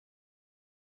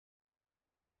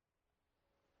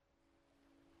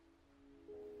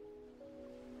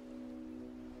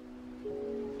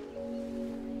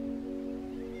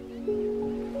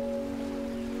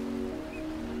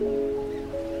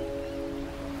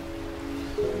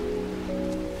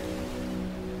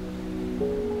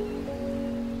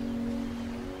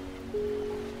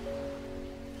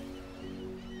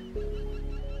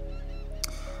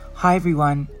Hi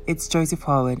everyone, it's Joseph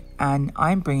Harwood and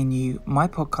I'm bringing you my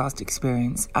podcast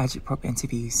experience, Agitprop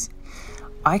Interviews.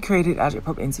 I created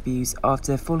Agitprop Interviews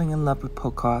after falling in love with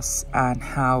podcasts and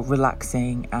how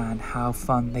relaxing and how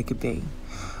fun they could be.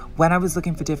 When I was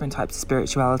looking for different types of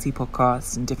spirituality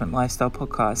podcasts and different lifestyle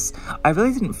podcasts, I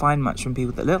really didn't find much from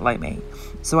people that looked like me,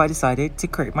 so I decided to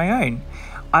create my own.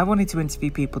 I wanted to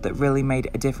interview people that really made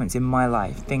a difference in my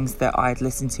life, things that I'd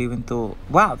listened to and thought,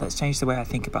 wow, that's changed the way I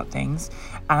think about things.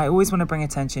 And I always want to bring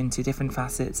attention to different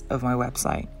facets of my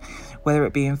website, whether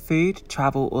it be in food,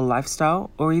 travel or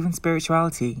lifestyle, or even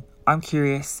spirituality. I'm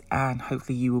curious and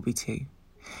hopefully you will be too.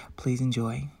 Please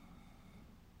enjoy.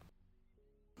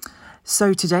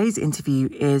 So today's interview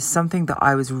is something that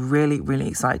I was really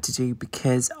excited to do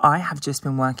because I have just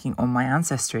been working on my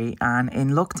Ancestry, and in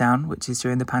lockdown, which is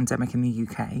during the pandemic in the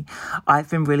UK, I've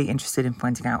been really interested in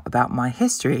finding out about my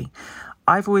history.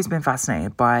 I've always been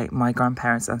fascinated by my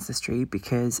grandparents' ancestry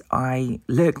because I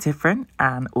look different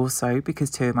and also because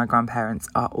two of my grandparents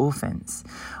are orphans.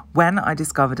 When I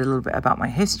discovered a little bit about my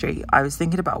history, I was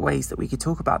thinking about ways that we could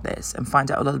talk about this and find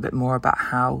out a little bit more about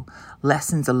how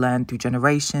lessons are learned through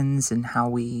generations and how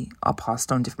we are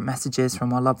passed on different messages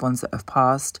from our loved ones that have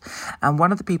passed. And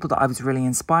one of the people that I was really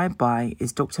inspired by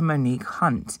is Dr. Monique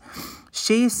Hunt.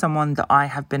 She is someone that I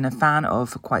have been a fan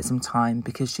of for quite some time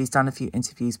because she's done a few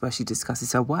interviews where she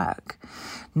discusses her work.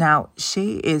 Now,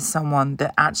 she is someone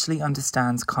that actually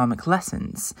understands karmic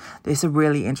lessons. It's a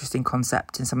really interesting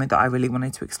concept and something that I really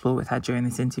wanted to explore with her during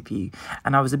this interview.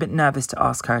 And I was a bit nervous to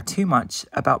ask her too much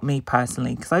about me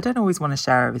personally because I don't always want to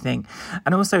share everything.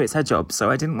 And also it's her job,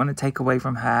 so I didn't want to take away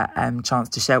from her chance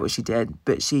to share what she did.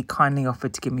 But she kindly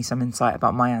offered to give me some insight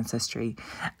about my ancestry.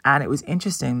 And it was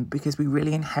interesting because we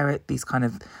really inherit these kind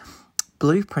of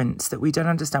blueprints that we don't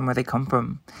understand where they come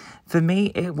from. For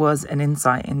me, it was an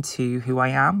insight into who I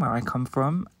am, where I come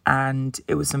from, and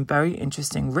it was some very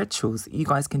interesting rituals that you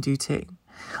guys can do too.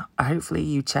 Hopefully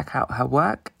you check out her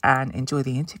work and enjoy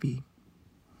the interview.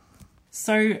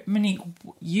 So, Monique,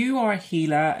 you are a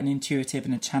healer, an intuitive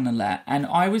and a channeler, and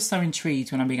I was so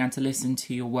intrigued when I began to listen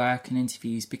to your work and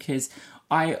interviews because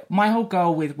my whole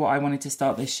goal with what I wanted to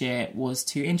start this year was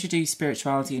to introduce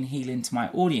spirituality and healing to my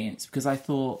audience because I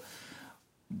thought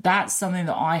that's something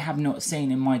that I have not seen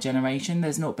in my generation.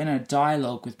 There's not been a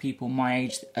dialogue with people my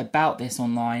age about this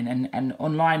online, and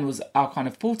online was our kind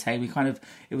of forte.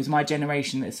 It was my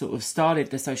generation that sort of started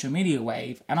the social media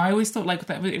wave, and I always thought like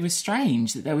that it was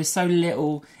strange that there was so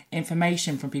little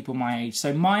information from people my age.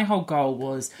 So my whole goal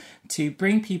was to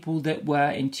bring people that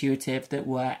were intuitive, that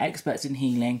were experts in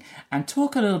healing, and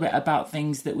talk a little bit about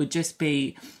things that would just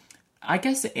be, I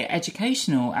guess,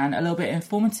 educational and a little bit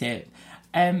informative.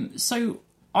 So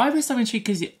I was so intrigued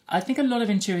because I think a lot of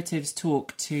intuitives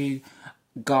talk to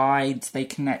guides, they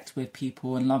connect with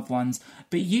people and loved ones,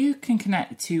 but you can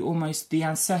connect to almost the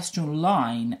ancestral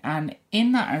line, and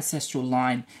in that ancestral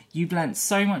line, you've learnt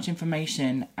so much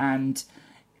information and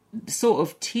sort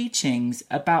of teachings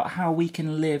about how we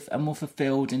can live a more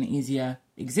fulfilled and easier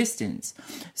existence.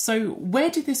 So where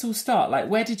did this all start? Like,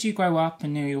 where did you grow up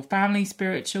and knew your family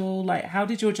spiritual? Like, how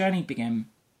did your journey begin?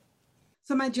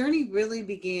 So my journey really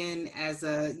began as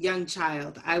a young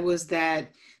child. I was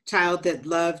that child that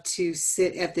loved to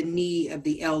sit at the knee of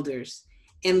the elders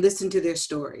and listen to their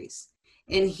stories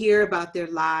and hear about their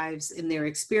lives and their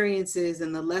experiences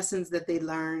and the lessons that they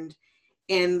learned,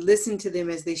 and listen to them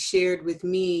as they shared with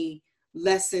me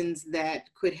lessons that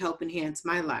could help enhance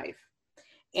my life.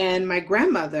 And my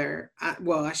grandmother,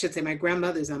 I should say my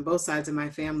grandmothers on both sides of my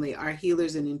family are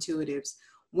healers and intuitives.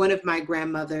 One of my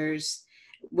grandmothers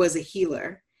was a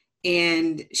healer,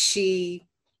 and she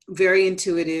very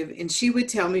intuitive, and she would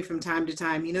tell me from time to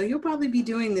time, you'll probably be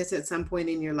doing this at some point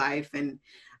in your life, and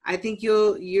I think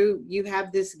you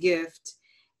have this gift.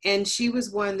 And she was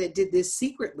one that did this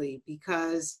secretly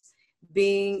because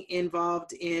being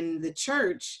involved in the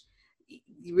church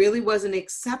really wasn't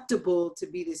acceptable to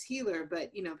be this healer,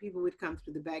 but people would come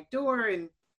through the back door and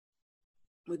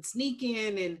would sneak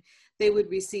in, and they would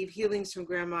receive healings from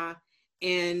grandma,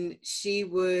 and she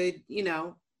would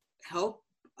help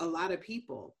a lot of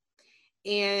people.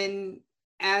 And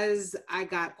as I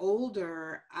got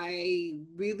older, I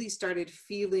really started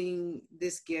feeling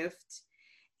this gift.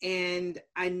 And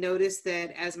I noticed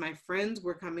that as my friends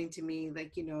were coming to me,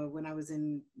 like, when I was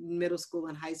in middle school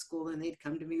and high school, and they'd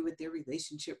come to me with their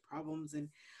relationship problems, and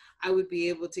I would be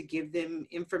able to give them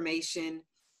information.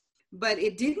 But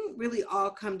it didn't really all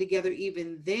come together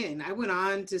even then. I went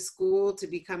on to school to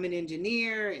become an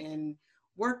engineer and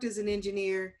worked as an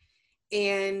engineer.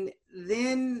 And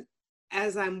then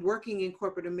as I'm working in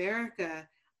corporate America,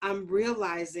 I'm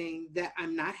realizing that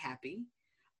I'm not happy.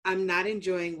 I'm not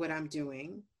enjoying what I'm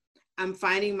doing. I'm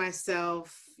finding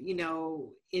myself,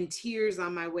 in tears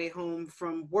on my way home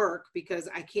from work because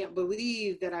I can't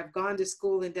believe that I've gone to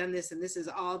school and done this and this is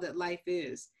all that life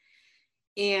is.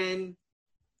 And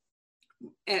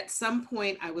at some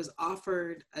point I was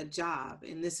offered a job,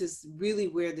 and this is really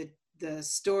where the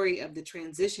story of the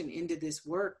transition into this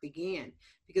work began,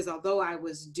 because although I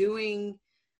was doing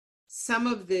some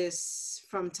of this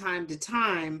from time to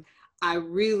time, I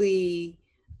really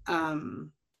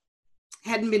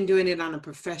hadn't been doing it on a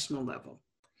professional level.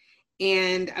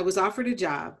 And I was offered a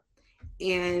job,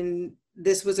 and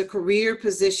this was a career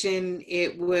position.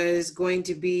 It was going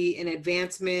to be an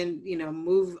advancement,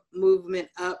 movement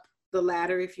up the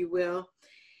ladder, if you will.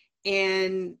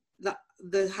 And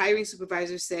the hiring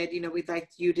supervisor said, we'd like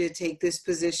you to take this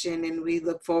position and we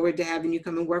look forward to having you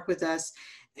come and work with us.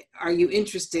 Are you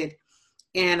interested?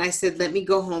 And I said, let me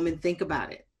go home and think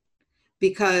about it,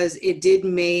 because it did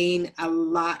mean a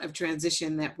lot of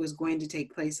transition that was going to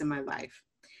take place in my life.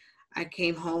 I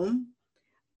came home,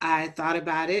 I thought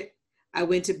about it, I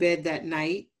went to bed that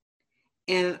night,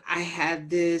 and I had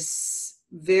this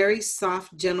very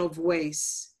soft, gentle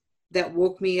voice that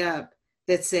woke me up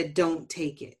that said, don't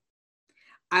take it.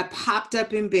 I popped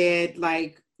up in bed,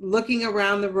 like looking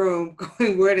around the room,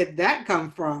 going, where did that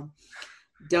come from?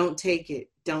 Don't take it,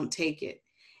 don't take it.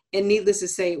 And needless to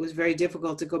say, it was very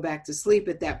difficult to go back to sleep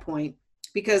at that point,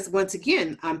 because once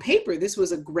again, on paper, this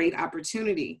was a great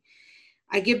opportunity.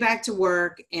 I get back to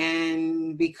work,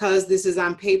 and because this is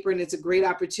on paper and it's a great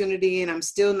opportunity, and I'm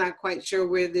still not quite sure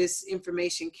where this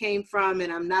information came from,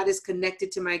 and I'm not as connected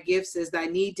to my gifts as I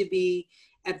need to be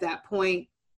at that point,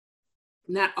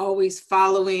 not always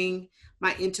following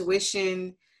my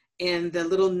intuition and the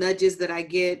little nudges that I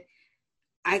get,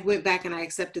 I went back and I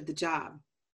accepted the job.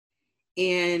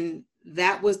 And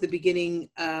that was the beginning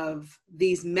of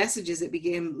these messages that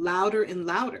became louder and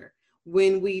louder.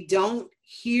 When we don't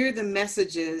hear the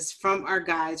messages from our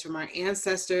guides, from our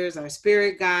ancestors, our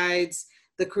spirit guides,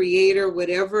 the creator,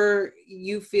 whatever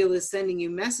you feel is sending you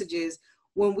messages,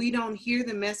 when we don't hear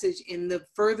the message, and the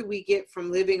further we get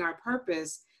from living our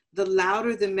purpose, the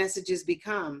louder the messages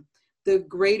become, the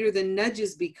greater the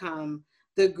nudges become,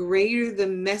 the greater the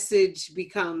message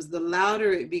becomes, the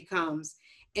louder it becomes.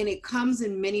 And it comes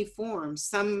in many forms.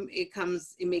 It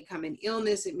may come in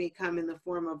illness, it may come in the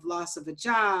form of loss of a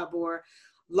job, or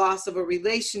loss of a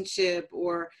relationship,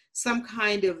 or some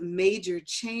kind of major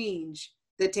change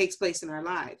that takes place in our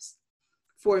lives.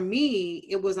 For me,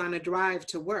 it was on a drive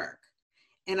to work.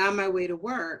 And on my way to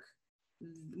work,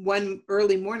 one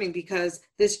early morning, because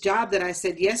this job that I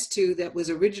said yes to, that was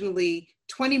originally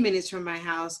 20 minutes from my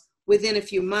house, within a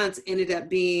few months ended up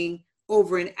being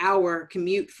over an hour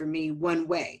commute for me one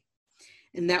way.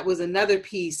 And that was another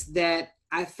piece that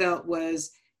I felt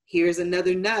was, here's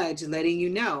another nudge letting you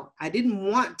know, I didn't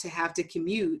want to have to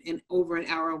commute over an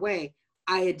hour away.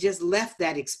 I had just left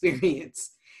that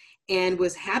experience and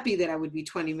was happy that I would be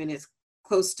 20 minutes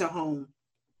close to home.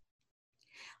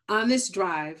 On this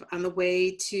drive, on the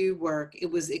way to work, it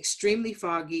was extremely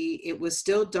foggy. It was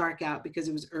still dark out because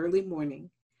it was early morning.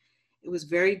 It was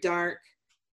very dark.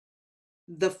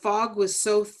 The fog was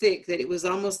so thick that it was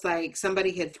almost like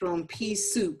somebody had thrown pea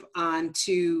soup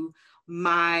onto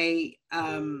my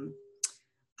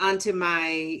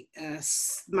my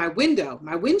window,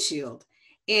 my windshield.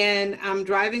 And I'm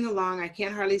driving along, I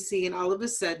can't hardly see, and all of a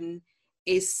sudden,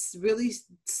 a really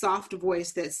soft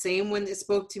voice, that same one that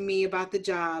spoke to me about the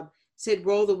job, said,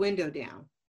 roll the window down.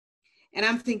 And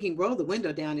I'm thinking, roll the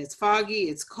window down. It's foggy,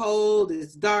 it's cold,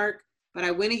 it's dark. But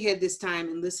I went ahead this time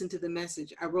and listened to the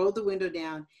message. I rolled the window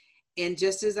down, and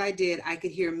just as I did, I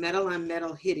could hear metal on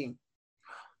metal hitting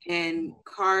and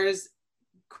cars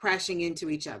crashing into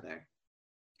each other.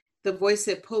 The voice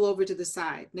said, pull over to the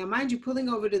side. Now, mind you, pulling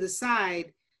over to the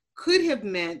side could have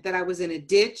meant that I was in a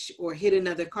ditch or hit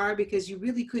another car, because you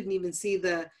really couldn't even see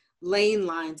the lane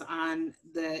lines on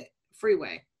the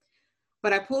freeway.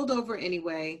 But I pulled over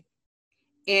anyway,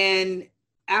 and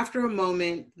after a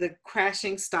moment, the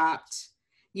crashing stopped.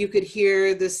 You could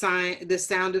hear the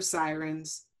sound of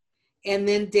sirens, and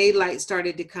then daylight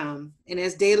started to come. And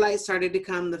as daylight started to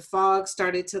come, the fog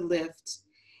started to lift.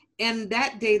 And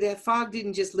that day, that fog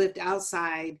didn't just lift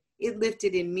outside, it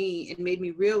lifted in me and made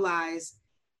me realize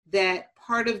that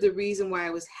part of the reason why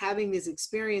I was having these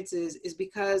experiences is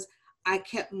because I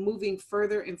kept moving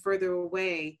further and further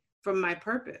away from my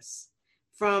purpose,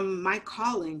 from my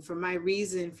calling, from my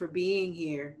reason for being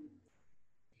here.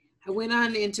 I went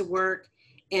on into work,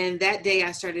 and that day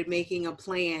I started making a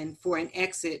plan for an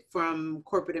exit from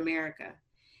corporate America,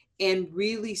 and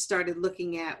really started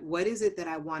looking at, what is it that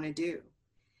I want to do?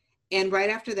 And right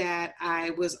after that,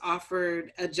 I was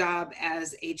offered a job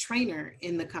as a trainer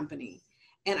in the company.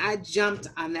 And I jumped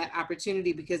on that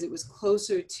opportunity because it was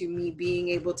closer to me being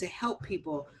able to help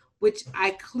people, which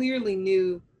I clearly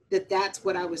knew that that's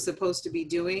what I was supposed to be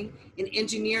doing. And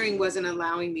engineering wasn't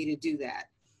allowing me to do that.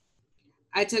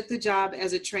 I took the job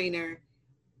as a trainer.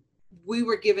 We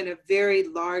were given a very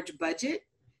large budget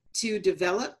to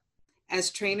develop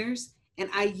as trainers. And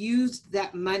I used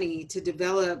that money to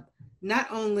develop not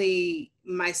only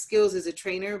my skills as a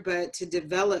trainer, but to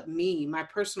develop me, my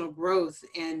personal growth,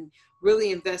 and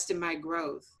really invest in my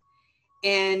growth.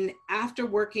 And after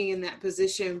working in that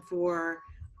position for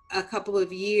a couple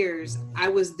of years, I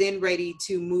was then ready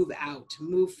to move out,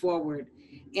 move forward.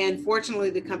 And fortunately,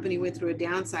 the company went through a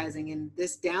downsizing, and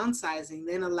this downsizing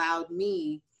then allowed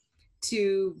me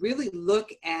to really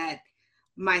look at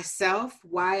myself,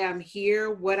 why I'm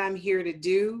here, what I'm here to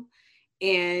do,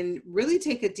 and really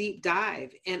take a deep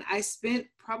dive. And I spent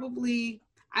probably,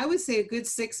 I would say, a good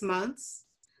 6 months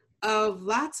of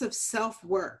lots of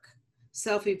self-work,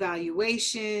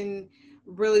 self-evaluation,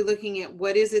 really looking at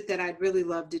what is it that I'd really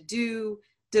love to do,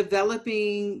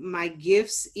 developing my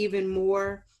gifts even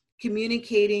more,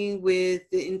 communicating with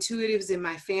the intuitives in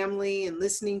my family and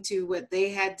listening to what they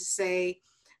had to say,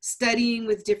 studying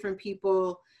with different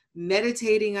people,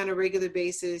 meditating on a regular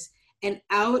basis. And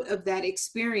out of that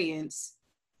experience,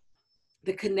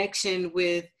 the connection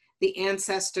with the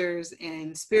ancestors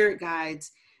and spirit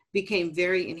guides became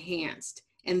very enhanced.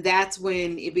 And that's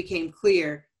when it became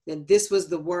clear that this was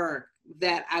the work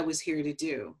that I was here to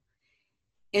do.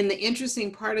 And the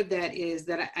interesting part of that is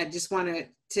that I just wanted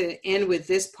to end with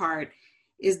this part,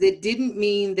 is that didn't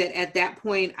mean that at that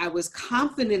point I was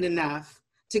confident enough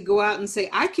to go out and say,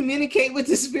 I communicate with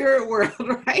the spirit world,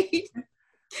 right?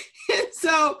 And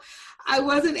so I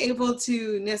wasn't able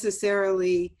to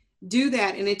necessarily do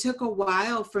that. And it took a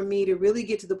while for me to really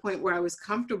get to the point where I was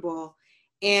comfortable.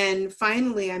 And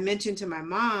finally, I mentioned to my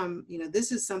mom,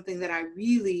 this is something that I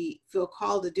really feel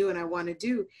called to do and I want to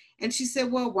do. And she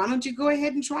said, well, why don't you go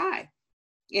ahead and try?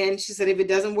 And she said, if it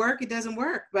doesn't work, it doesn't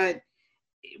work. But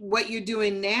what you're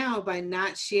doing now by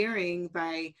not sharing,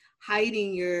 by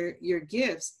hiding your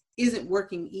gifts, isn't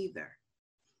working either.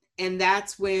 And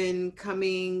that's when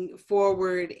coming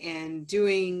forward and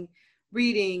doing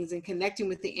readings and connecting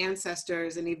with the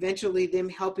ancestors, and eventually them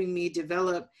helping me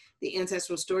develop the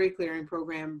ancestral story clearing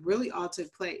program, really all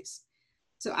took place.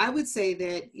 So I would say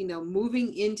that,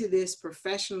 moving into this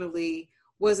professionally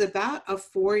was about a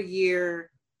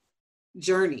 4-year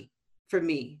journey for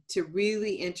me to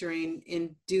really enter in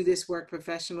and do this work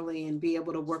professionally and be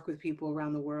able to work with people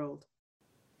around the world.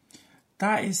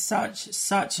 That is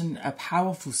such a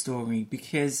powerful story,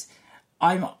 because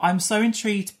I'm so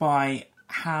intrigued by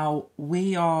how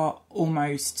we're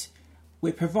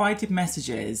provided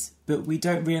messages, but we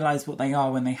don't realize what they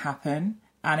are when they happen.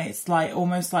 And it's like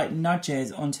almost like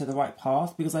nudges onto the right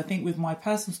path. Because I think with my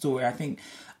personal story, I think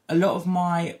a lot of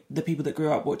the people that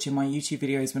grew up watching my YouTube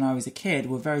videos when I was a kid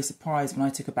were very surprised when I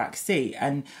took a back seat.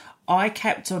 And I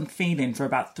kept on feeling for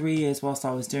about 3 years whilst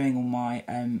I was doing all my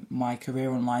my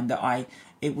career online that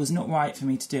it was not right for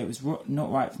me to do. It was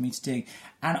not right for me to do.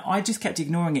 And I just kept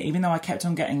ignoring it, even though I kept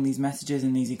on getting these messages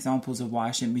and these examples of why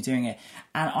I shouldn't be doing it.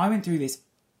 And I went through this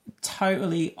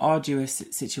totally arduous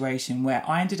situation where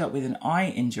I ended up with an eye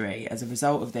injury as a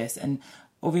result of this. And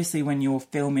obviously when you're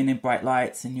filming in bright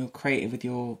lights and you're creative with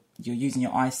you're using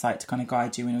your eyesight to kind of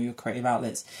guide you in all your creative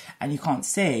outlets, and you can't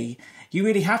see, you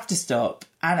really have to stop.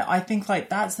 And I think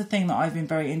that's the thing that I've been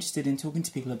very interested in talking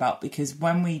to people about, because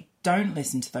when we don't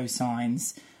listen to those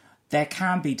signs, there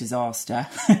can be disaster.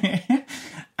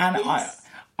 And yes.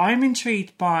 I'm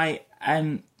intrigued by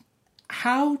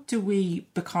how do we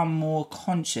become more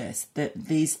conscious that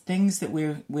these things that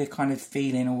we're kind of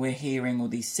feeling or we're hearing, or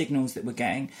these signals that we're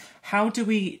getting, how do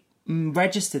we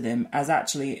register them as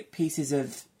actually pieces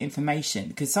of information?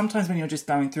 Because sometimes when you're just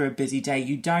going through a busy day,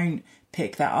 you don't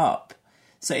pick that up.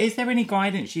 So is there any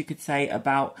guidance you could say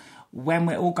about when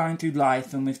we're all going through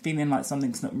life and we're feeling like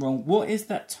something's not wrong, what is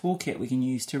that toolkit we can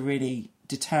use to really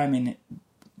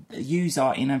use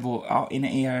our inner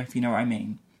ear, if you know what I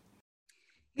mean?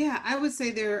 Yeah, I would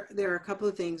say there are a couple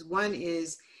of things. One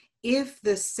is, if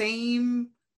the same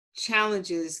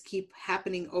challenges keep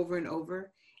happening over and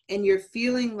over, and you're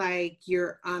feeling like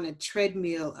you're on a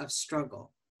treadmill of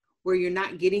struggle, where you're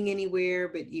not getting anywhere,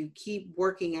 but you keep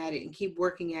working at it and keep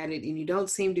working at it, and you don't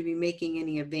seem to be making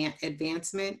any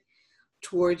advancement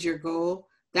towards your goal,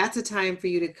 that's a time for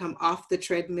you to come off the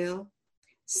treadmill,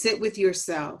 sit with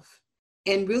yourself,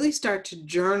 and really start to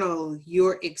journal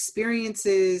your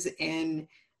experiences and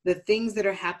the things that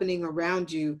are happening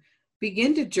around you.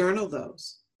 Begin to journal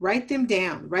those. Write them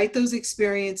down, write those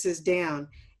experiences down,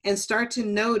 and start to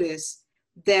notice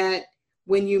that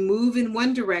when you move in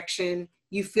one direction,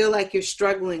 you feel like you're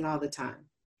struggling all the time.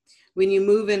 When you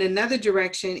move in another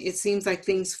direction, it seems like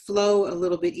things flow a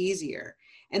little bit easier.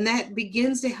 And that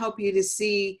begins to help you to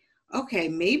see, okay,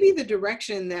 maybe the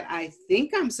direction that I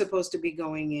think I'm supposed to be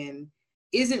going in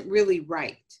isn't really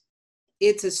right.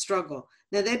 It's a struggle.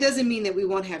 Now, that doesn't mean that we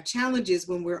won't have challenges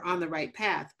when we're on the right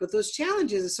path, but those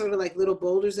challenges are sort of like little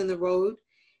boulders in the road.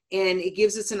 And it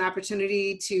gives us an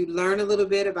opportunity to learn a little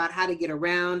bit about how to get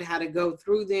around, how to go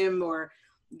through them or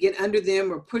get under them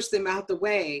or push them out the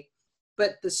way.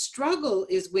 But the struggle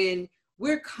is when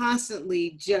we're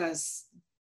constantly just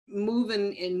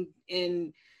moving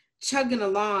and chugging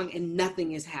along and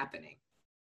nothing is happening.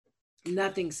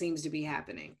 Nothing seems to be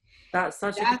happening. That's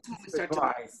such a good piece of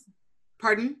advice.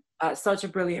 Pardon? That's such a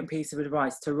brilliant piece of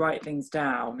advice, to write things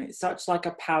down. It's such like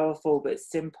a powerful but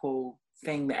simple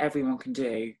thing that everyone can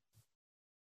do.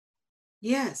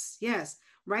 Yes, yes.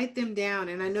 Write them down.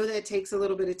 And I know that takes a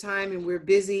little bit of time and we're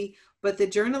busy, but the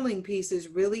journaling piece is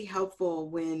really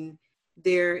helpful when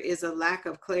there is a lack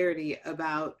of clarity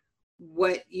about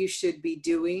what you should be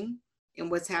doing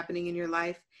and what's happening in your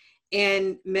life.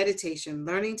 And meditation,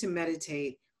 learning to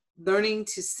meditate, learning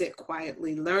to sit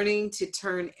quietly, learning to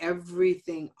turn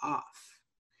everything off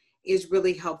is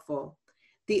really helpful.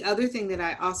 The other thing that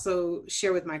I also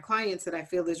share with my clients that I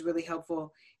feel is really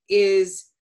helpful is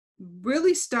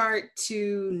really start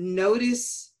to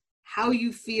notice how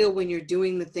you feel when you're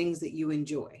doing the things that you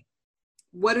enjoy.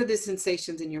 What are the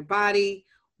sensations in your body?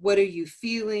 What are you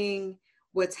feeling?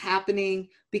 What's happening?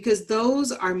 Because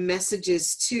those are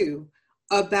messages too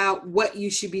about what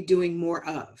you should be doing more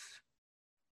of.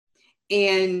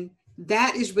 And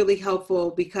that is really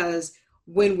helpful because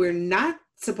when we're not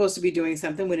supposed to be doing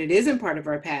something, when it isn't part of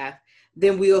our path,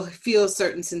 then we'll feel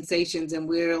certain sensations and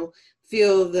we'll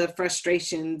feel the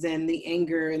frustrations and the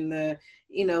anger and the,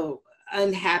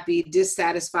 unhappy,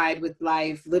 dissatisfied with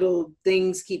life. Little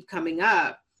things keep coming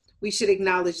up. We should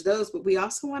acknowledge those, but we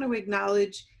also want to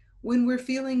acknowledge when we're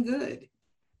feeling good.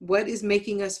 What is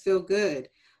making us feel good?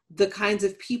 The kinds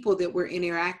of people that we're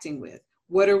interacting with.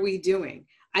 What are we doing?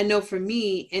 I know for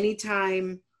me,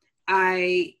 anytime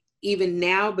even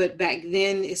now, but back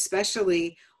then,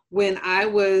 especially when I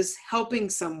was helping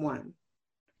someone,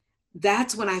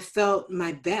 that's when I felt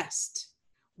my best,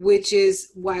 which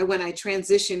is why when I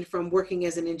transitioned from working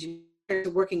as an engineer to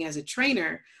working as a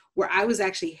trainer, where I was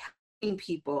actually helping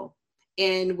people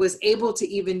and was able to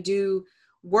even do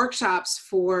workshops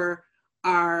for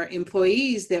our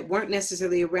employees that weren't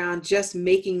necessarily around just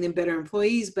making them better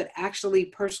employees, but actually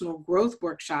personal growth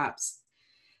workshops.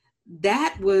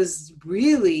 That was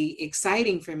really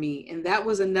exciting for me. And that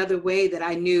was another way that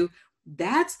I knew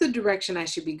that's the direction I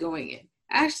should be going in.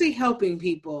 Actually helping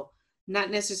people,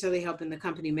 not necessarily helping the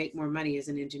company make more money as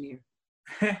an engineer.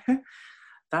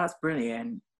 That's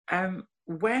brilliant.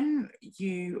 When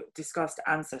you discussed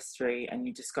ancestry and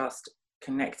you discussed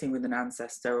connecting with an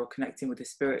ancestor or connecting with a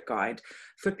spirit guide,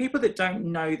 for people that don't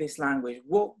know this language,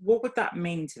 what would that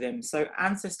mean to them? So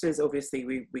ancestors,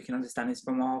 obviously we can understand is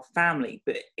from our family,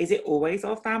 but is it always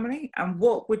our family? And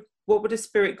what would a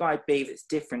spirit guide be that's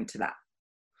different to that?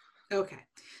 Okay,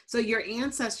 so your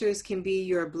ancestors can be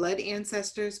your blood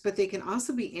ancestors, but they can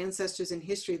also be ancestors in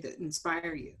history that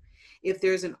inspire you. If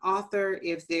there's an author,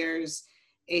 if there's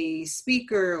a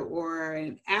speaker or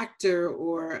an actor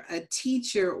or a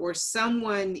teacher or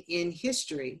someone in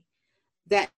history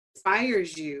that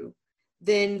inspires you,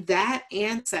 then that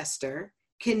ancestor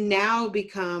can now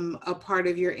become a part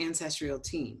of your ancestral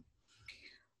team.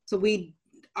 So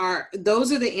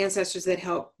those are the ancestors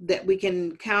that we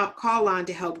can call on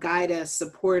to help guide us,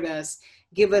 support us,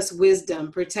 give us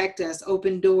wisdom, protect us,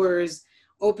 open doors,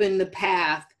 open the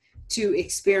path to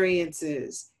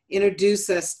experiences, introduce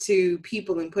us to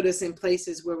people and put us in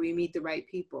places where we meet the right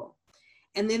people.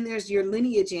 And then there's your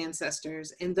lineage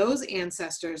ancestors, and those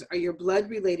ancestors are your blood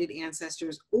related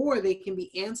ancestors, or they can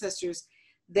be ancestors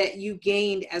that you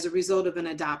gained as a result of an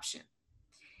adoption.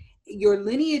 Your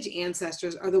lineage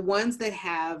ancestors are the ones that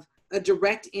have a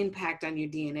direct impact on your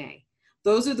DNA.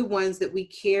 Those are the ones that we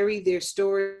carry their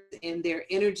stories and their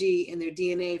energy and their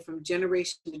DNA from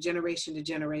generation to generation to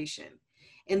generation.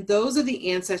 And those are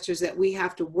the ancestors that we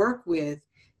have to work with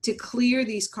to clear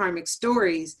these karmic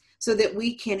stories so that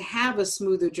we can have a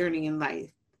smoother journey in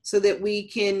life, so that we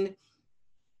can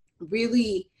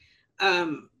really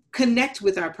connect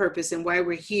with our purpose and why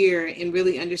we're here and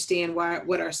really understand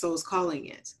what our soul's calling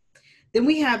is. Then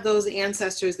we have those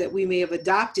ancestors that we may have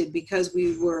adopted because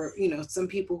we were, some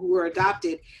people who were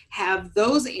adopted have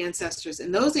those ancestors,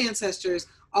 and those ancestors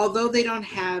although they don't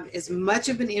have as much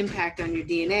of an impact on your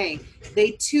DNA,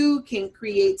 they too can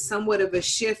create somewhat of a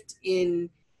shift in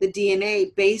the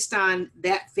DNA based on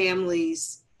that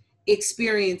family's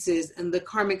experiences and the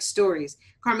karmic stories.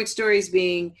 Karmic stories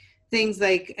being things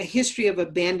like a history of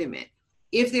abandonment.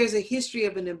 If there's a history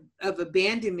of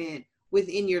abandonment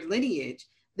within your lineage,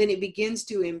 then it begins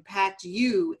to impact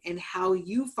you and how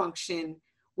you function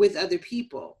with other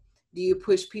people. Do you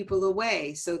push people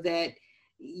away so that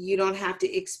you don't have to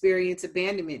experience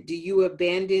abandonment? Do you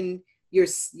abandon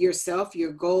yourself,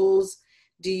 your goals?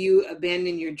 Do you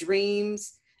abandon your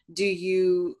dreams? Do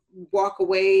you walk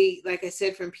away, like I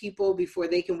said, from people before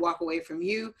they can walk away from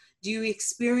you? Do you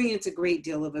experience a great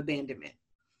deal of abandonment?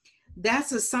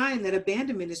 That's a sign that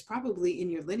abandonment is probably in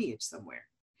your lineage somewhere,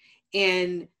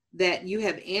 and that you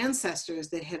have ancestors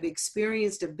that have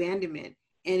experienced abandonment,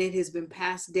 and it has been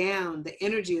passed down. The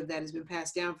energy of that has been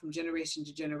passed down from generation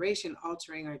to generation,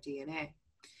 altering our DNA.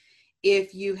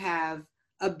 If you have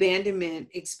abandonment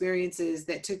experiences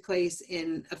that took place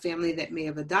in a family that may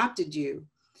have adopted you,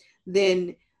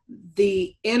 then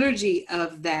the energy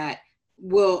of that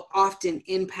will often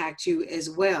impact you as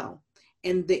well.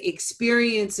 And the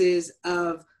experiences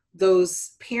of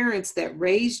those parents that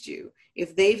raised you,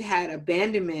 if they've had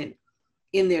abandonment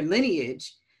in their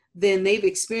lineage, then they've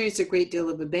experienced a great deal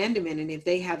of abandonment. And if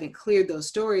they haven't cleared those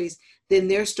stories, then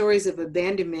their stories of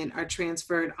abandonment are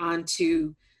transferred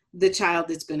onto the child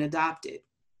that's been adopted.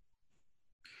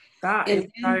 That is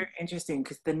so interesting,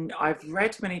 because then I've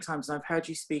read many times and I've heard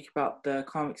you speak about the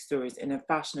karmic stories in a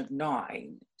fashion of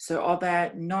 9. So are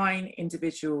there 9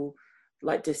 individual,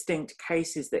 like, distinct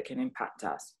cases that can impact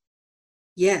us?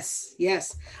 Yes,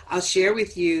 yes. I'll share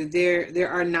with you, there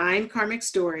are 9 karmic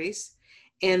stories,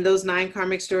 and those 9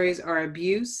 karmic stories are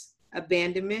abuse,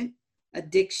 abandonment,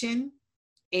 addiction,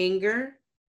 anger,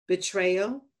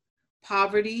 betrayal,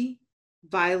 poverty,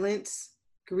 violence,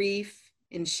 grief,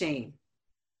 and shame.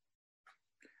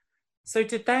 So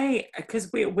did they,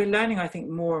 because we're learning, I think,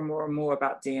 more and more and more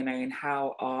about DNA and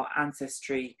how our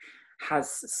ancestry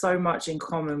has so much in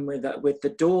common with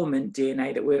the dormant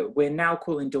DNA that we're now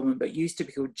calling dormant, but used to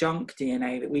be called junk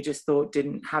DNA, that we just thought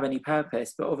didn't have any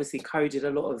purpose, but obviously coded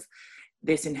a lot of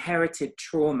this inherited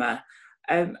trauma.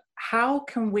 How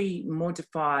can we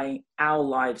modify our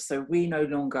lives so we no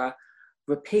longer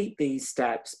repeat these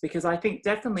steps? Because I think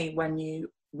definitely when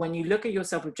you look at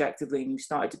yourself objectively and you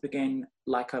started to begin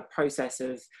like a process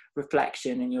of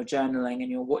reflection, and you're journaling and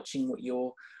you're watching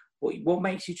what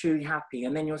makes you truly happy,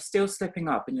 and then you're still slipping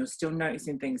up and you're still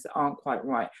noticing things that aren't quite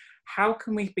right, how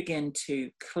can we begin to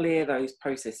clear those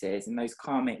processes and those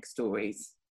karmic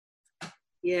stories?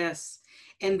 Yes,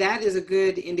 and that is a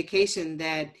good indication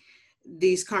that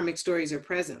these karmic stories are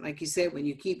present. Like you said, when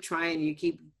you keep trying, you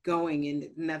keep going and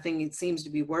nothing, it seems to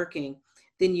be working,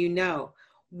 then you know.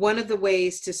 One of the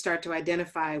ways to start to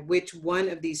identify which one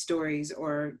of these stories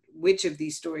or which of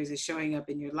these stories is showing up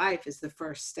in your life is the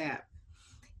first step.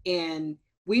 And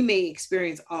we may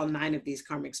experience all 9 of these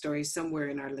karmic stories somewhere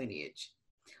in our lineage,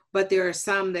 but there are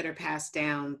some that are passed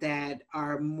down that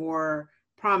are more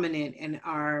prominent and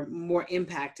are more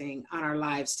impacting on our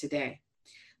lives today.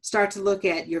 Start to look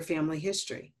at your family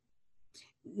history.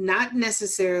 Not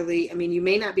necessarily, I mean, you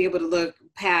may not be able to look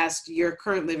past your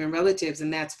current living relatives,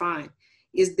 and that's fine.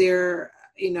 Is there,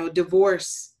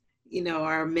 divorce?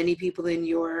 Are many people in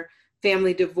your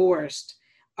family divorced?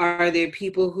 Are there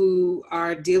people who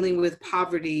are dealing with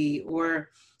poverty, or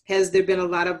has there been a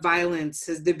lot of violence?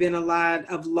 Has there been a lot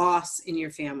of loss in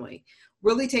your family?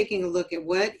 Really taking a look at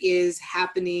what is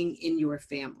happening in your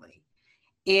family.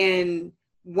 And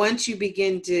once you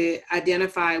begin to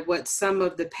identify what some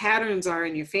of the patterns are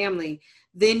in your family,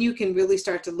 then you can really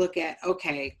start to look at,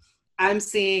 okay, I'm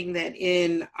seeing that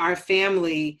in our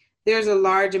family, there's a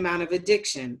large amount of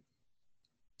addiction.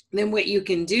 Then what you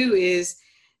can do is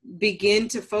begin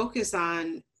to focus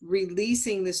on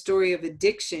releasing the story of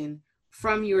addiction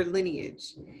from your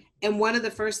lineage. And one of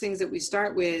the first things that we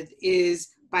start with is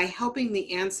by helping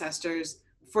the ancestors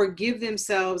forgive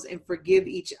themselves and forgive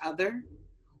each other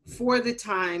for the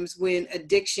times when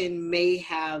addiction may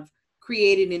have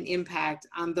created an impact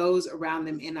on those around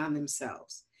them and on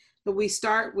themselves. But we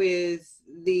start with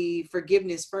the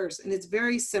forgiveness first, and it's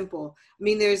very simple. I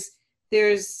mean, there's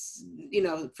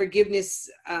forgiveness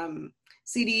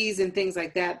CDs and things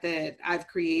like that I've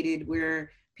created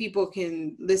where people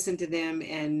can listen to them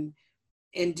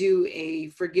and do a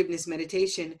forgiveness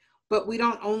meditation. But we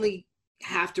don't only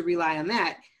have to rely on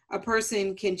that. A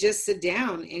person can just sit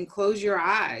down and close your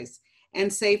eyes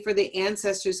and say, for the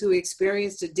ancestors who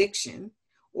experienced addiction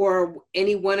or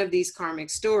any one of these karmic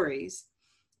stories,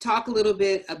 talk a little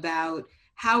bit about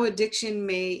how addiction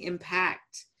may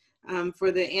impact for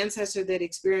the ancestor that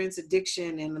experienced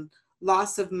addiction and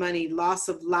loss of money, loss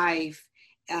of life,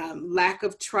 lack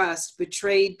of trust,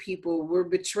 betrayed people, were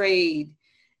betrayed,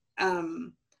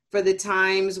 for the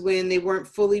times when they weren't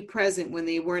fully present, when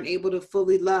they weren't able to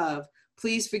fully love.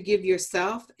 Please forgive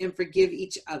yourself and forgive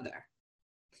each other.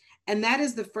 And that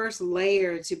is the first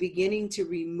layer to beginning to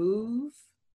remove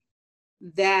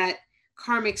that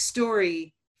karmic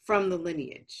story from the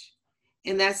lineage.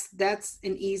 And that's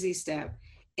an easy step.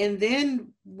 And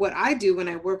then what I do when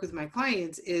I work with my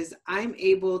clients is I'm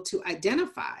able to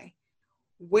identify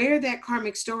where that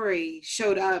karmic story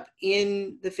showed up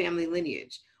in the family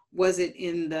lineage. Was it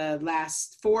in the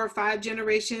last 4 or 5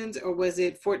 generations, or was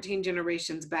it 14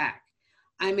 generations back?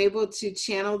 I'm able to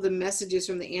channel the messages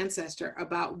from the ancestor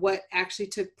about what actually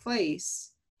took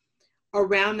place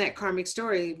around that karmic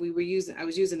story. I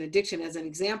was using addiction as an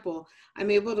example. I'm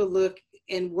able to look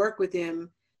and work with them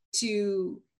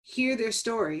to hear their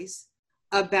stories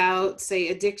about, say,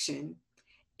 addiction.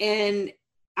 And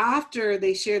after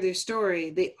they share their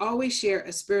story, they always share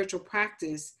a spiritual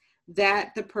practice that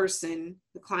the person,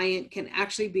 the client, can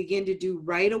actually begin to do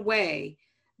right away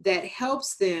that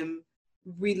helps them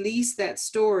release that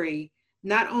story,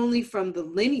 not only from the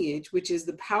lineage, which is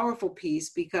the powerful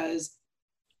piece, because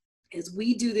as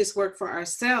we do this work for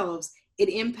ourselves, it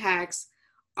impacts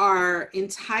our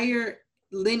entire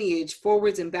lineage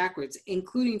forwards and backwards,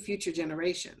 including future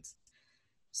generations.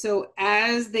 So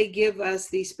as they give us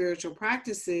these spiritual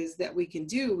practices that we can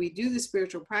do, we do the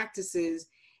spiritual practices,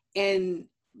 and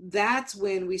that's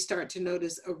when we start to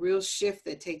notice a real shift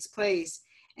that takes place,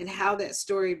 and how that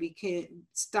story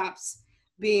stops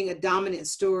being a dominant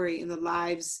story in the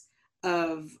lives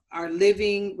of our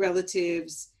living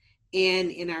relatives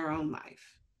and in our own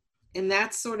life. And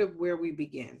that's sort of where we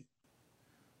begin.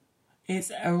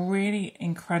 It's a really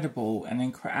incredible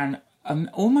and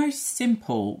almost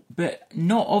simple, but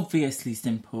not obviously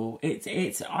simple.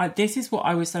 This is what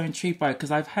I was so intrigued by,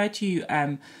 because I've heard you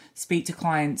speak to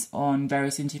clients on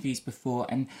various interviews before,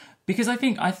 and because I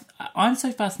think I'm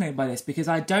so fascinated by this, because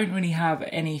I don't really have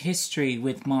any history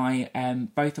with my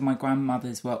both of my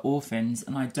grandmothers were orphans,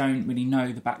 and I don't really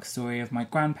know the backstory of my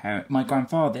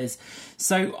grandfathers.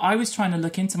 So I was trying to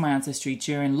look into my ancestry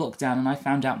during lockdown, and I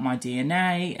found out my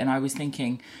DNA, and I was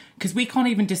thinking, because we can't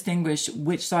even distinguish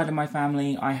which side of my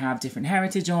family I have different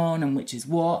heritage on and which is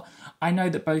what. I know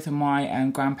that both of my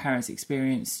grandparents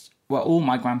experienced, well, all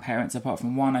my grandparents, apart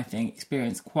from one, I think,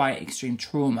 experienced quite extreme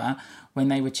trauma when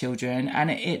they were children. And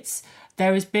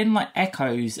there has been like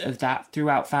echoes of that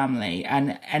throughout family.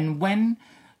 And when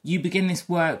you begin this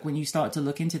work, when you start to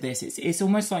look into this, it's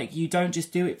almost like you don't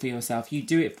just do it for yourself, you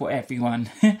do it for everyone.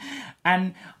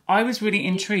 And I was really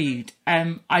intrigued.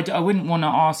 I wouldn't want to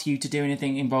ask you to do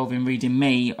anything involving reading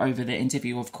me over the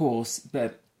interview, of course,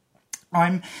 but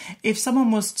if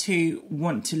someone was to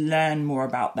want to learn more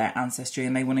about their ancestry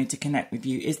and they wanted to connect with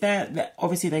you,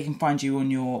 obviously they can find you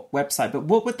on your website, but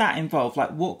what would that involve? Like,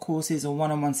 what courses or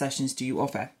one-on-one sessions do you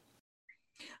offer?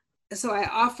 So I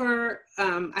offer,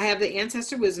 I have the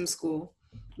Ancestor Wisdom School,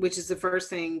 which is the first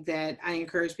thing that I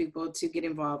encourage people to get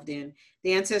involved in.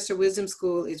 The Ancestor Wisdom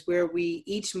School is where we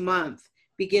each month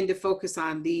begin to focus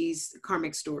on these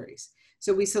karmic stories.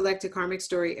 So we select a karmic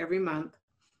story every month.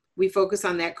 We focus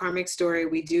on that karmic story.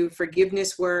 We do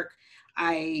forgiveness work.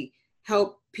 I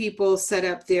help people set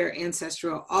up their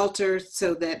ancestral altar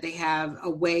so that they have a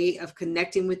way of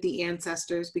connecting with the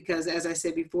ancestors, because as I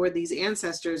said before, these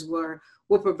ancestors will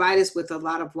provide us with a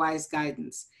lot of wise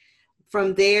guidance.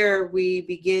 From there, we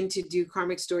begin to do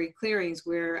karmic story clearings,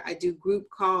 where I do group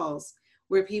calls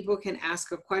where people can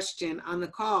ask a question on the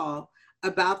call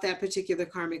about that particular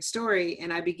karmic story.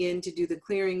 And I begin to do the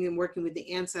clearing and working with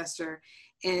the ancestor,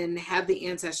 and have the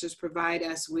ancestors provide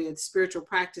us with spiritual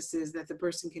practices that the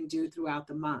person can do throughout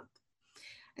the month.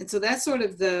 And so that's sort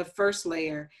of the first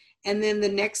layer. And then the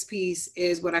next piece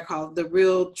is what I call the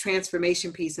real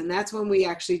transformation piece. And that's when we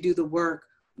actually do the work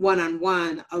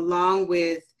one-on-one, along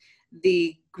with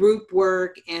the group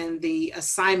work and the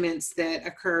assignments that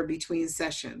occur between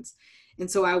sessions. And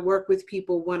so I work with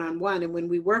people one-on-one. And when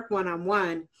we work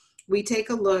one-on-one, we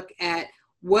take a look at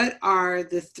what are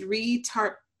the 3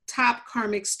 top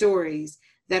karmic stories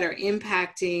that are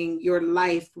impacting your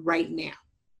life right now.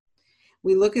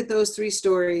 We look at those 3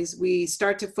 stories. We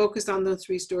start to focus on those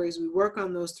 3 stories. We work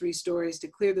on those 3 stories to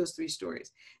clear those 3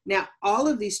 stories. Now, all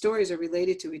of these stories are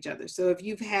related to each other. So if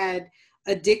you've had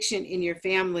addiction in your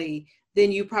family,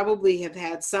 then you probably have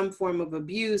had some form of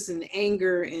abuse and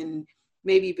anger and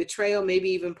maybe betrayal, maybe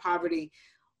even poverty.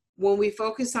 When we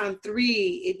focus on 3,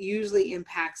 it usually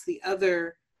impacts the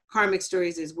other karmic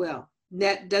stories as well.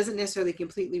 That doesn't necessarily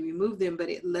completely remove them, but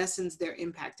it lessens their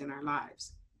impact in our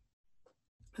lives.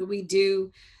 We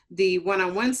do the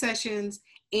one-on-one sessions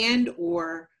and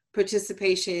or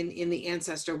participation in the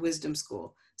Ancestor Wisdom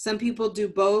School. Some people do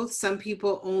both. Some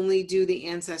people only do the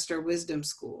Ancestor Wisdom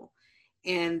School.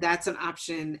 And that's an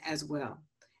option as well.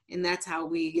 And that's how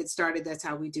we get started. That's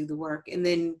how we do the work. And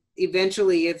then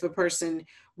eventually, if a person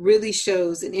really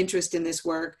shows an interest in this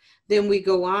work, then we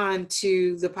go on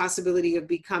to the possibility of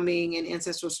becoming an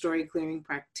ancestral story clearing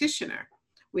practitioner,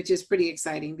 which is pretty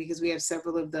exciting because we have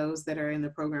several of those that are in the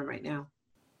program right now.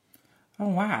 Oh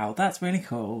wow, that's really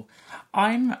cool.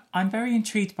 I'm very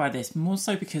intrigued by this, more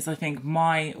so because I think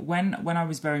when I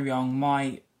was very young,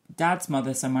 my dad's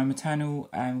mother, so my maternal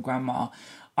grandma,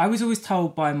 I was always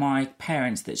told by my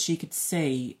parents that she could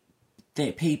see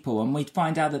the people, and we'd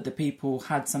find out that the people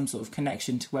had some sort of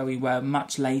connection to where we were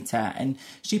much later. And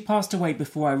she passed away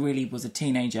before I really was a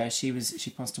teenager. She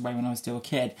passed away when I was still a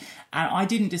kid, and I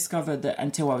didn't discover that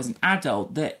until I was an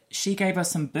adult that she gave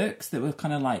us some books that were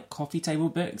kind of like coffee table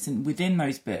books, and within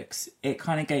those books it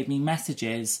kind of gave me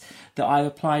messages that I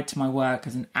applied to my work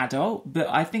as an adult, but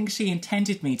I think she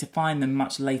intended me to find them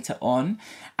much later on.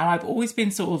 And I've always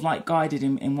been sort of like guided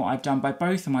in what I've done by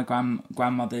both of my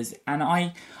grandmothers. And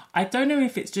I don't know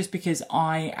if it's just because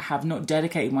I have not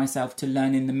dedicated myself to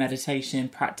learning the meditation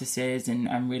practices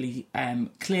and really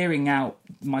clearing out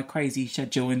my crazy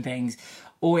schedule and things,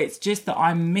 or it's just that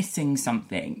I'm missing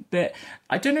something. But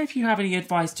I don't know if you have any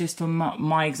advice just from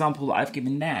my example that I've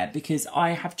given there, because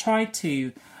I have tried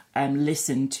to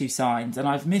listen to signs and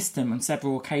I've missed them on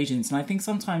several occasions. And I think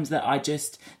sometimes that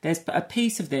there's a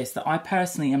piece of this that I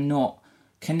personally am not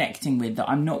connecting with, that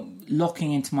I'm not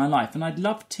locking into my life. And I'd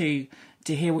love to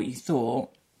hear what you thought.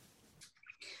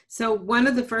 So one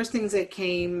of the first things that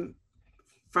came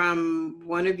from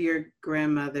one of your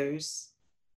grandmothers,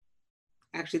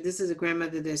 actually this is a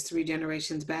grandmother that's 3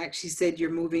 generations back, she said, "You're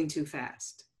moving too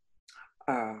fast.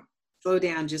 Slow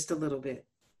down just a little bit."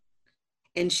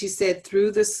 And she said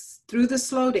through the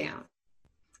slowdown,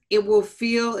 it will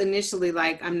feel initially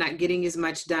like I'm not getting as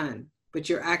much done, but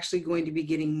you're actually going to be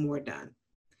getting more done.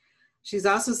 She's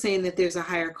also saying that there's a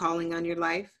higher calling on your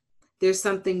life. There's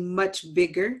something much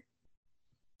bigger.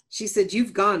 She said,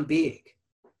 "You've gone big,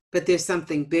 but there's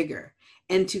something bigger."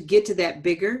 And to get to that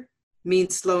bigger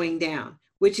means slowing down,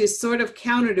 which is sort of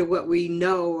counter to what we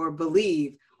know or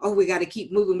believe. Oh, we got to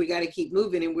keep moving. We got to keep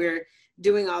moving. And we're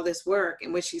doing all this work.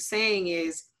 And what she's saying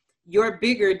is your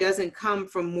bigger doesn't come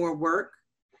from more work.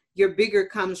 Your bigger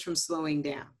comes from slowing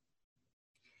down.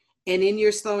 And in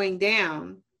your slowing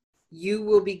down, you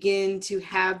will begin to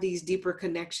have these deeper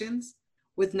connections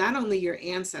with not only your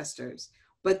ancestors,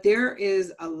 but there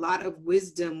is a lot of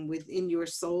wisdom within your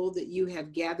soul that you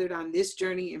have gathered on this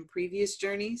journey and previous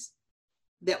journeys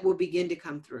that will begin to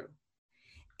come through.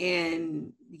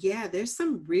 And yeah, there's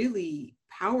some really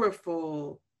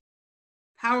powerful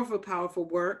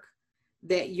work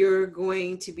that you're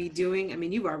going to be doing. I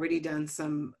mean, you've already done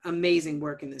some amazing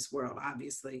work in this world,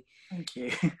 obviously. Thank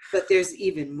you. But there's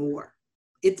even more.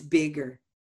 It's bigger.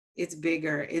 It's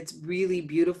bigger. It's really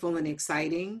beautiful and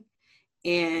exciting.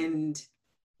 And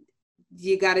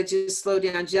you got to just slow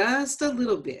down just a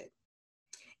little bit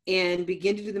and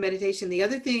begin to do the meditation. The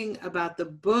other thing about the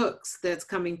books that's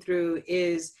coming through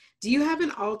is, do you have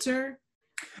an altar?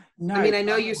 No. I mean, I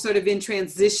know you're sort of in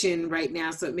transition right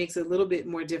now, so it makes it a little bit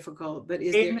more difficult, but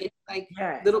is there any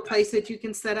little place that you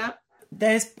can set up?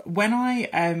 There's, when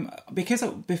I, because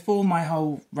before my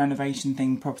whole renovation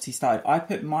thing property started, I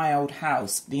put my old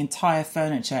house, the entire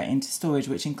furniture into storage,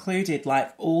 which included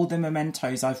like all the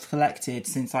mementos I've collected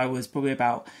since I was probably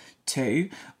about 2,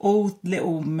 all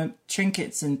little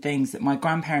trinkets and things that my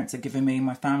grandparents had given me,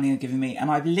 my family had given me, and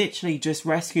I've literally just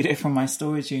rescued it from my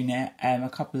storage unit a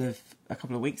couple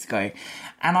of weeks ago,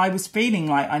 and I was feeling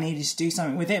like I needed to do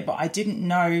something with it, but I didn't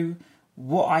know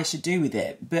what I should do with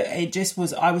it. But it just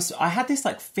was, I had this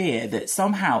like fear that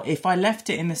somehow if I left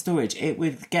it in the storage it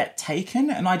would get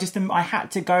taken, and I had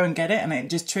to go and get it, and it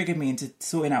just triggered me into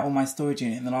sorting out all my storage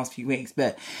unit in the last few weeks.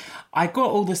 But I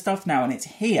got all the stuff now and it's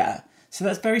here, so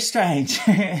that's very strange.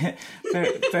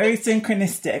 very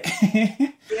synchronistic.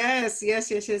 Yes.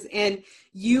 And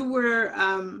you were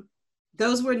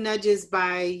those were nudges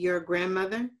by your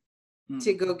grandmother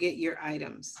to go get your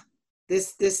items.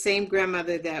 This same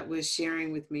grandmother that was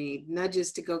sharing with me,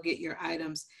 nudges to go get your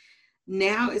items.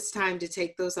 Now it's time to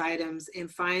take those items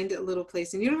and find a little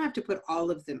place. And you don't have to put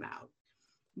all of them out,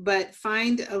 but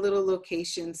find a little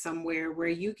location somewhere where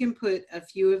you can put a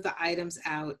few of the items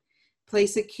out,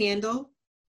 place a candle,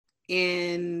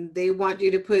 and they want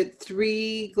you to put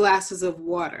 3 glasses of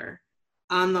water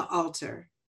on the altar.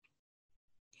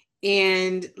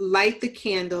 and light the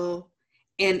candle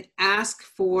and ask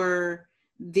for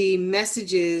the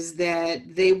messages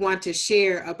that they want to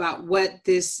share about what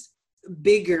this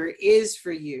bigger is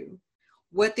for you,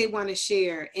 what they want to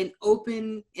share, and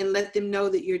open and let them know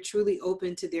that you're truly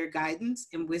open to their guidance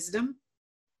and wisdom,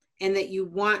 and that you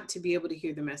want to be able to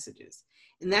hear the messages.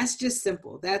 And that's just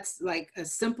simple. That's like a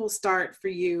simple start for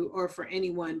you or for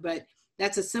anyone, but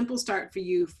that's a simple start for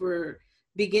you for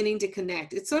beginning to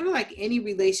connect. It's sort of like any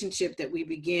relationship that we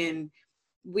begin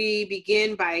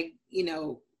by,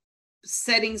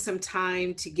 setting some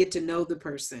time to get to know the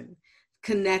person,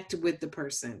 connect with the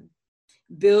person,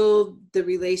 build the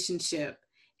relationship.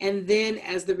 And then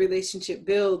as the relationship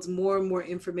builds, more and more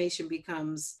information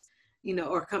becomes,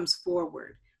 or comes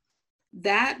forward.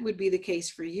 That would be the case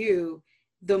for you.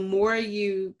 The more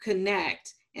you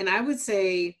connect, and I would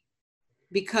say,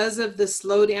 because of the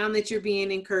slowdown that you're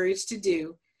being encouraged to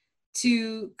do,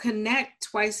 to connect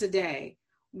twice a day,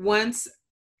 once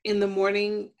in the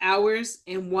morning hours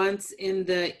and once in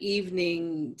the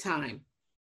evening time.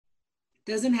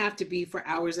 Doesn't have to be for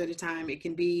hours at a time. It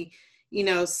can be,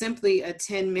 simply a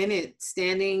 10-minute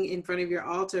standing in front of your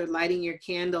altar, lighting your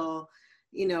candle,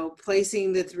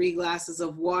 placing the 3 glasses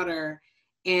of water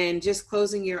and just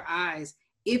closing your eyes.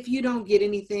 If you don't get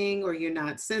anything or you're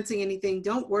not sensing anything,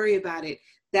 don't worry about it.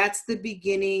 That's the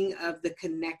beginning of the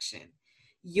connection.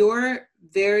 You're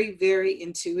very, very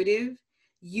intuitive.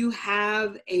 You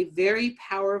have a very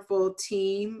powerful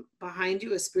team behind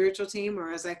you, a spiritual team,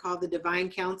 or as I call the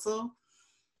divine council,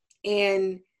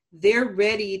 and they're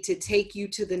ready to take you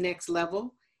to the next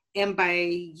level. And by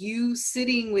you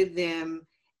sitting with them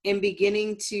and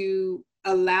beginning to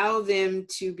allow them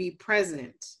to be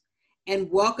present and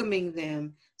welcoming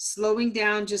them, slowing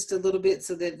down just a little bit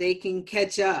so that they can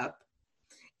catch up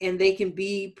and they can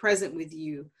be present with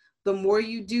you. The more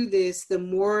you do this, the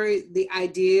more the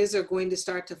ideas are going to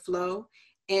start to flow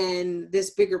and this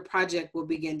bigger project will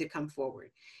begin to come forward.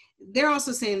 They're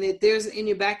also saying that there's in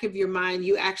your back of your mind,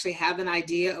 you actually have an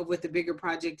idea of what the bigger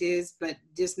project is, but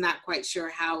just not quite sure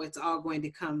how it's all going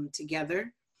to come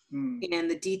together. And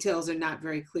the details are not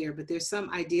very clear, but there's some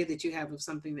idea that you have of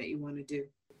something that you want to do.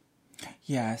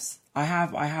 Yes, I've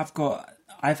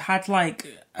had like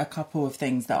a couple of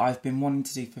things that I've been wanting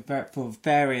to do for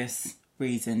various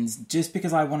reasons, just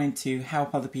because I wanted to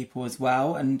help other people as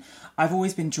well. And I've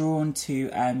always been drawn to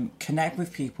connect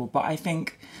with people, but I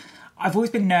think I've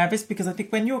always been nervous because I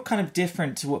think when you're kind of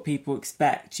different to what people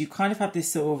expect, you kind of have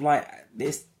this sort of like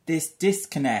this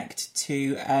disconnect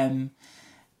to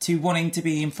wanting to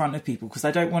be in front of people, because I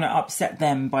don't want to upset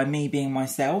them by me being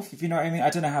myself, if you know what I mean.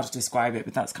 I don't know how to describe it,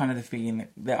 but that's kind of the feeling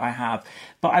that I have.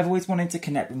 But I've always wanted to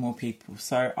connect with more people.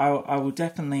 So I will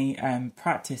definitely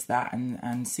practice that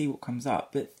and see what comes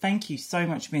up. But thank you so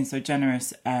much for being so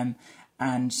generous and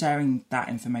sharing that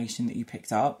information that you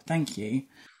picked up. Thank you.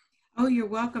 Oh, you're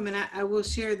welcome. And I will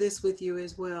share this with you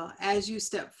as well. As you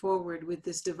step forward with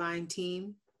this divine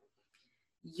team,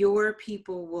 your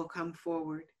people will come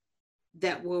forward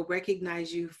that will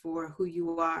recognize you for who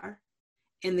you are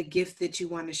and the gift that you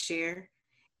want to share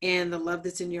and the love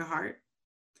that's in your heart.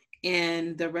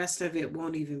 And the rest of it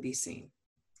won't even be seen.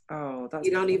 Oh, that's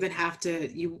you don't even have to,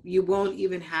 you won't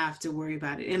even have to worry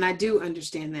about it. And I do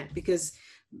understand that because,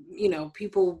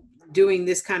 people doing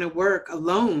this kind of work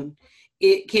alone,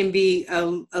 it can be a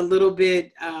little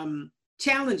bit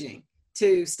challenging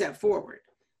to step forward.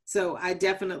 So I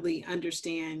definitely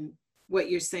understand what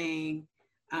you're saying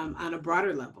on a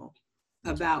broader level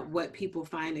about what people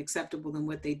find acceptable and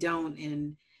what they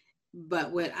don't.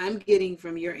 But what I'm getting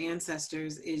from your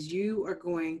ancestors is you are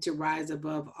going to rise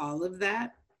above all of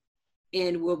that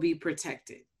and will be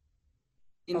protected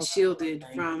and shielded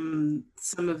from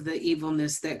some of the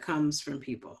evilness that comes from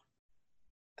people.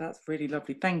 That's really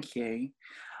lovely. Thank you.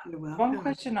 You're welcome. One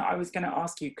question that I was going to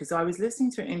ask you, because I was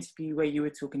listening to an interview where you were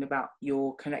talking about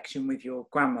your connection with your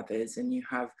grandmothers, and you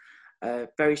have a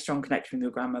very strong connection with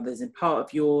your grandmothers, and part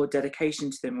of your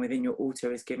dedication to them within your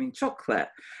altar is giving chocolate.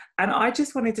 And I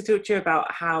just wanted to talk to you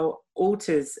about how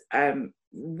altars,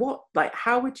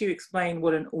 how would you explain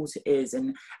what an altar is,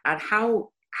 and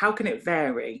how can it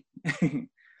vary?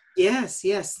 Yes.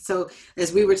 So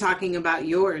as we were talking about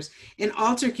yours, an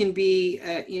altar can be,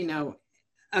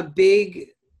 a big,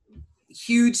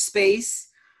 huge space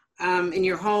in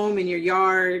your home, in your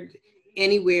yard,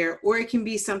 anywhere, or it can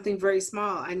be something very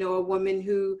small. I know a woman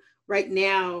who right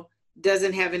now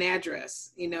doesn't have an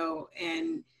address,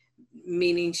 and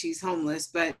meaning she's homeless,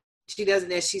 but she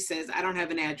doesn't, as she says, I don't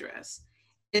have an address.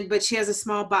 But she has a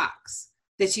small box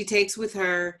that she takes with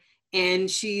her, and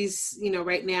she's,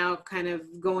 right now kind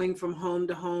of going from home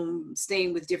to home,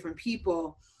 staying with different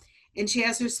people. And she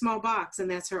has her small box, and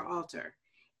that's her altar.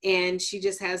 And she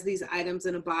just has these items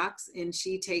in a box, and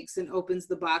she takes and opens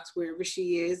the box wherever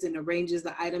she is and arranges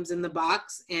the items in the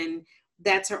box. And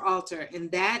that's her altar.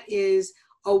 And that is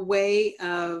a way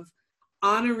of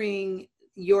honoring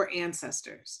your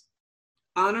ancestors,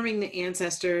 honoring the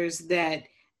ancestors that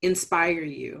inspire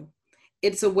you.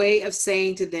 It's a way of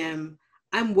saying to them,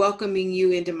 I'm welcoming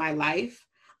you into my life.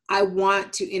 I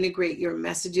want to integrate your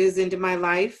messages into my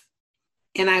life,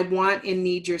 and I want and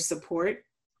need your support.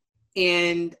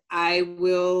 And I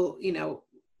will,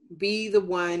 be the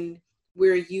one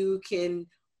where you can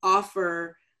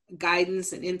offer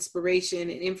guidance and inspiration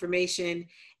and information,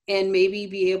 and maybe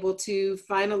be able to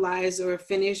finalize or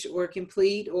finish or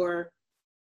complete or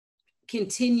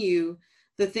continue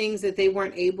the things that they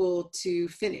weren't able to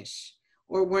finish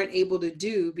or weren't able to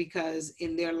do because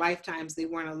in their lifetimes they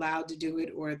weren't allowed to do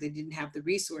it or they didn't have the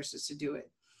resources to do it.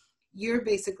 You're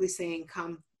basically saying,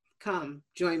 come,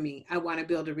 join me. I want to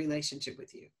build a relationship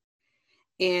with you.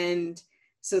 And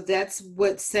so that's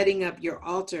what setting up your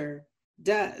altar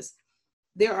does.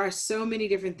 There are so many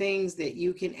different things that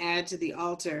you can add to the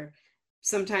altar.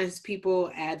 Sometimes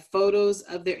people add photos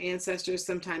of their ancestors.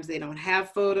 Sometimes they don't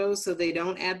have photos, so they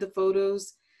don't add the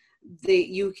photos.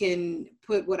 You can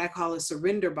put what I call a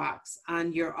surrender box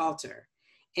on your altar,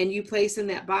 and you place in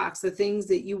that box the things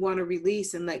that you want to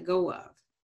release and let go of,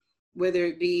 whether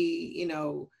it be,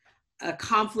 a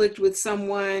conflict with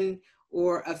someone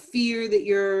or a fear that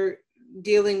you're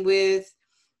dealing with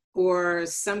or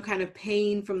some kind of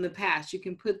pain from the past. You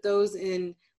can put those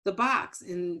in the box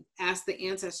and ask the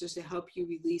ancestors to help you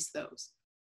release those.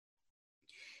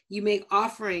 You make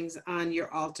offerings on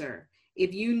your altar.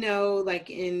 If you know,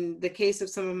 like in the case of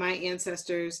some of my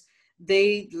ancestors,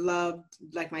 they loved,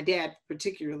 like my dad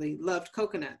particularly, loved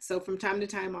coconut. So from time to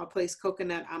time, I'll place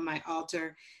coconut on my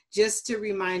altar just to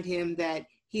remind him that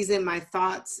he's in my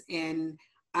thoughts and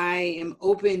I am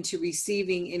open to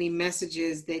receiving any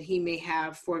messages that he may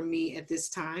have for me at this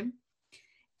time.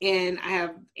 And I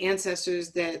have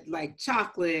ancestors that like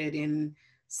chocolate, and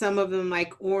some of them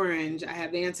like orange. I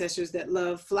have ancestors that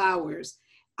love flowers.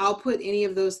 I'll put any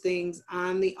of those things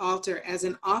on the altar as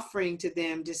an offering to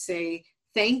them to say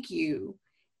thank you,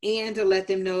 and to let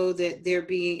them know that they're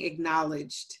being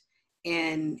acknowledged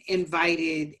and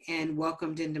invited and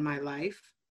welcomed into my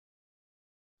life.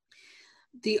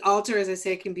 The altar, as I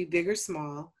said, can be big or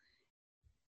small.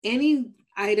 Any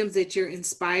items that you're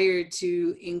inspired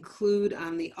to include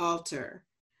on the altar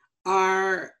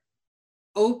are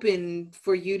open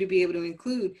for you to be able to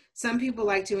include. Some people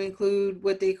like to include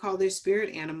what they call their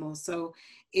spirit animals. So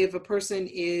if a person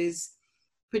is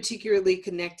particularly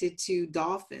connected to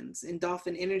dolphins and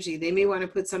dolphin energy, they may want to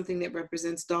put something that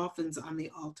represents dolphins on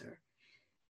the altar.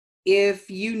 If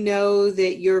you know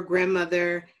that your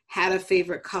grandmother had a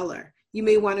favorite color, you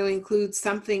may want to include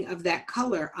something of that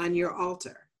color on your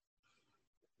altar.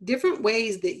 Different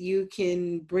ways that you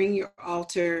can bring your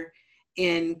altar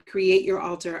and create your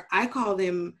altar. I call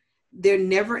them, they're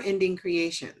never-ending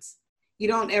creations. You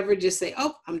don't ever just say,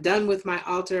 oh, I'm done with my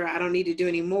altar, I don't need to do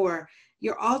any more.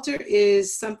 Your altar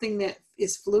is something that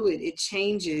is fluid. It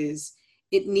changes.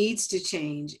 It needs to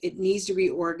change. It needs to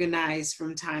reorganize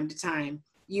from time to time.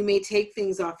 You may take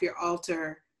things off your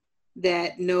altar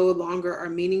that no longer are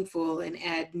meaningful and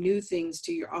add new things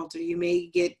to your altar. You may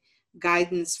get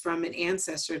guidance from an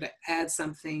ancestor to add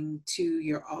something to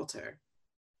your altar.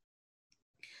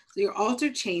 So your altar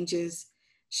changes,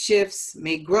 shifts,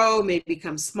 may grow, may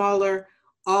become smaller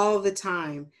all the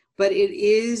time, but it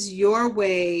is your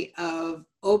way of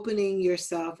opening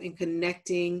yourself and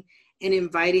connecting and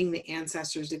inviting the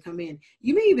ancestors to come in.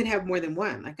 You may even have more than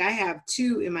one. Like I have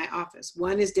two in my office.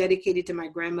 One is dedicated to my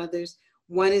grandmothers.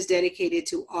 One is dedicated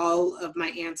to all of my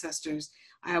ancestors.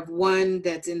 I have one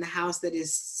that's in the house that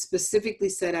is specifically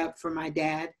set up for my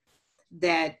dad,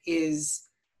 that is,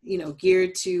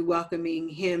 geared to welcoming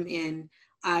him in.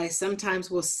 I sometimes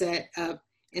will set up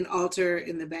an altar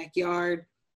in the backyard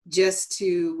just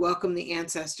to welcome the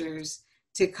ancestors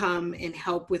to come and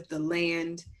help with the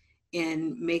land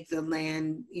and make the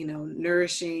land,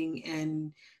 nourishing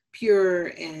and pure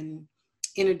and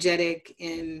energetic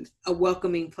and a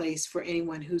welcoming place for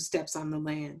anyone who steps on the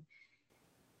land.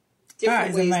 That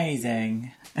is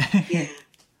amazing. Yeah.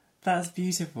 That's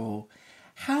beautiful.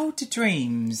 How do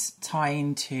dreams tie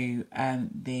into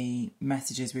the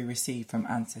messages we receive from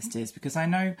ancestors? Because I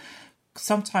know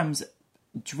sometimes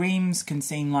dreams can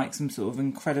seem like some sort of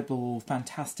incredible,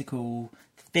 fantastical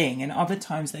thing, and other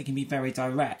times they can be very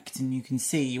direct and you can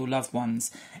see your loved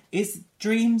ones. Is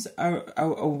dreams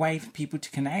a way for people to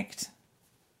connect?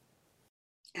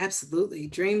 Absolutely.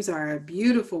 Dreams are a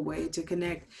beautiful way to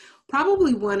connect.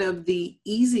 probably one of the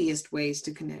easiest ways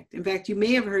to connect. In fact, you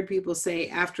may have heard people say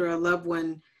after a loved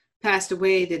one passed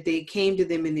away that they came to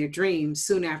them in their dreams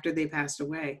soon after they passed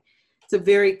away. It's a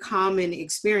very common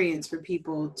experience for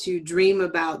people to dream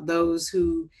about those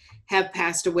who have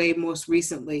passed away most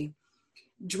recently.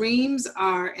 Dreams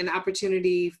are an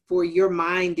opportunity for your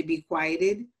mind to be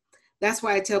quieted. That's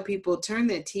why I tell people, turn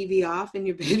that TV off in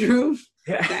your bedroom.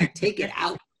 Yeah. In fact, take it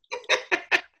out.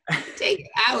 Take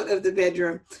it out of the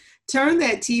bedroom. Turn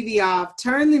that TV off,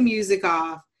 turn the music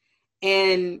off,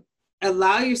 and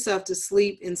allow yourself to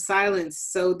sleep in silence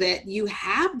so that you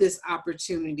have this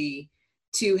opportunity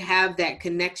to have that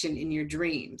connection in your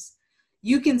dreams.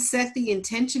 You can set the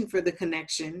intention for the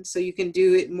connection, so you can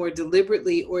do it more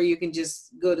deliberately, or you can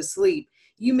just go to sleep.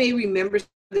 You may remember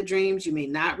the dreams, you may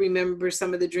not remember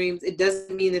some of the dreams. It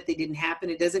doesn't mean that they didn't happen.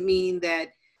 It doesn't mean that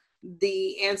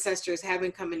the ancestors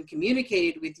haven't come and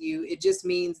communicated with you. It just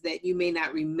means that you may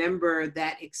not remember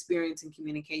that experience and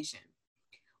communication.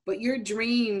 But your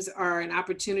dreams are an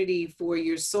opportunity for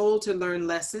your soul to learn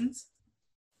lessons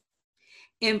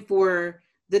and for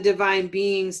the divine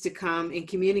beings to come and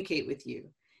communicate with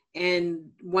you. And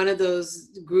one of those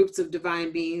groups of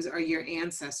divine beings are your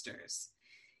ancestors.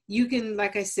 You can,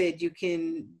 like I said, you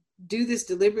can do this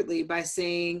deliberately by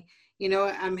saying, you know,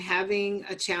 I'm having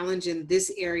a challenge in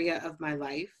this area of my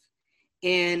life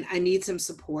and I need some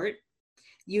support.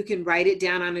 You can write it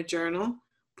down on a journal,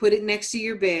 put it next to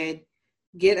your bed,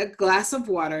 get a glass of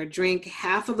water, drink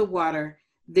half of the water,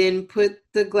 then put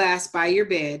the glass by your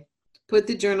bed, put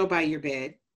the journal by your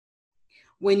bed.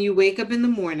 When you wake up in the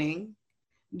morning,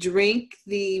 drink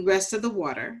the rest of the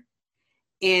water.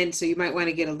 And so you might want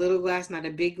to get a little glass, not a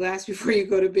big glass before you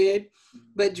go to bed,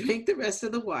 but drink the rest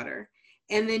of the water.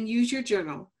 And then use your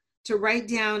journal to write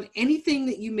down anything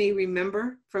that you may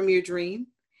remember from your dream.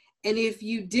 And if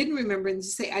you didn't remember, and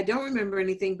just say, I don't remember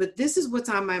anything, but this is what's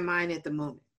on my mind at the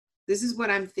moment. This is what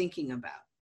I'm thinking about.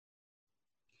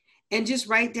 And just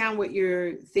write down what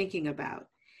you're thinking about.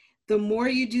 The more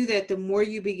you do that, the more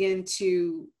you begin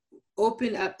to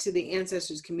open up to the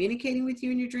ancestors communicating with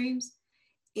you in your dreams.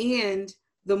 And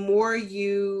the more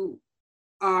you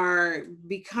are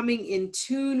becoming in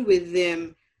tune with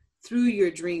them through your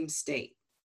dream state.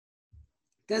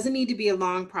 Doesn't need to be a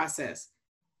long process.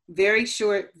 Very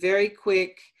short, very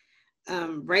quick.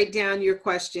 Write down your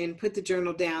question, put the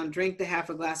journal down, drink the half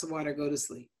a glass of water, go to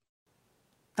sleep.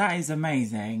 That is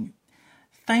amazing.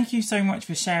 Thank you so much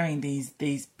for sharing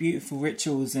these beautiful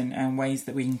rituals and ways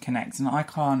that we can connect. And I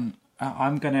can't,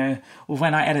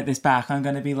 when I edit this back, I'm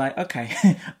going to be like,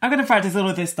 okay, I'm going to practice all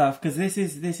of this stuff because this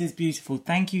is beautiful.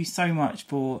 Thank you so much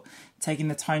for taking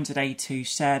the time today to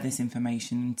share this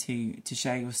information and to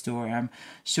share your story. I'm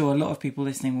sure a lot of people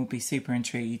listening will be super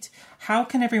intrigued. How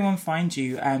can everyone find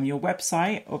you? Your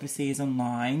website obviously is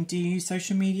online. Do you use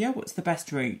social media? What's the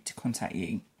best route to contact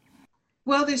you?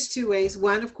 Well, there's two ways.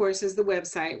 One, of course, is the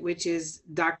website, which is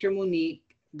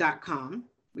drmonique.com,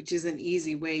 which is an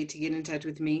easy way to get in touch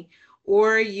with me.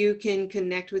 Or you can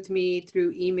connect with me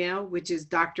through email, which is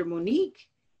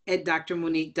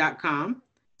drmonique@drmonique.com.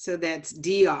 So that's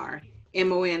DRMONIQUE.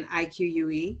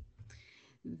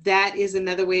 That is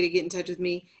another way to get in touch with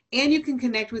me. And you can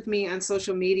connect with me on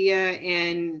social media.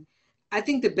 And I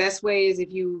think the best way is,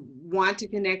 if you want to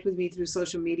connect with me through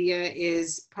social media,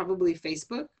 is probably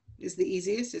Facebook is the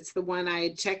easiest. It's the one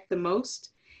I check the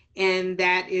most. And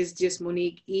that is just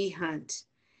Monique E. Hunt,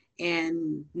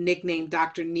 and nickname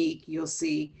Dr. Neek, you'll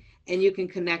see. And you can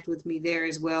connect with me there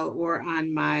as well, or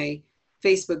on my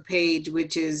Facebook page,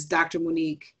 which is Dr.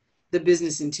 Monique, the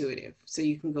Business Intuitive. So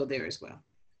you can go there as well.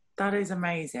 That is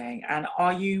amazing. And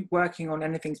are you working on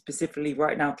anything specifically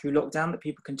right now through lockdown that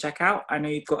people can check out? I know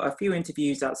you've got a few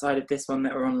interviews outside of this one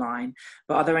that are online,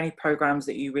 but are there any programs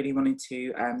that you really wanted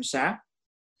to share?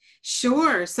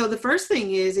 Sure. So the first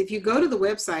thing is, if you go to the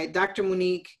website,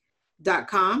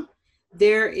 drmonique.com,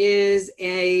 there is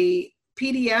a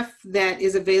PDF that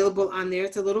is available on there.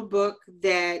 It's a little book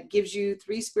that gives you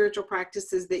 3 spiritual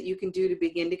practices that you can do to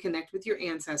begin to connect with your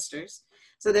ancestors.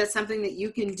 So that's something that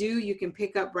you can do, you can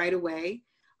pick up right away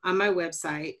on my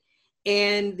website.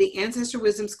 And the Ancestor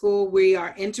Wisdom School, we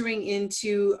are entering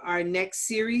into our next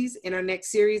series, and our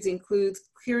next series includes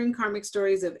clearing karmic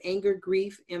stories of anger,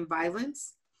 grief, and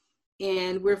violence.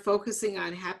 And we're focusing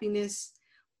on happiness,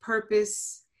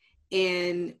 purpose,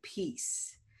 and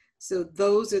peace. So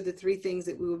those are the 3 things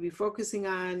that we will be focusing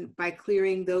on by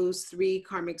clearing those 3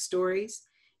 karmic stories.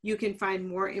 You can find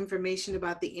more information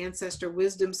about the Ancestor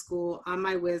Wisdom School on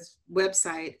my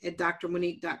website at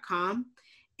drmonique.com.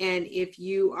 And if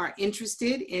you are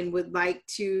interested and would like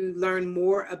to learn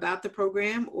more about the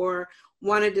program or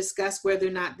want to discuss whether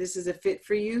or not this is a fit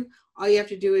for you, all you have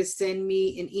to do is send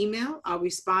me an email. I'll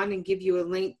respond and give you a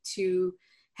link to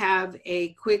have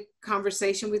a quick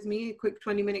conversation with me, a quick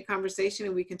 20-minute conversation,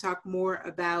 and we can talk more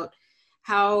about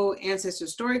how ancestor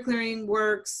story clearing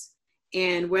works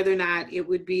and whether or not it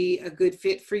would be a good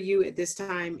fit for you at this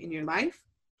time in your life.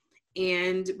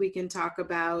 And we can talk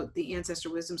about the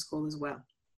Ancestor Wisdom School as well.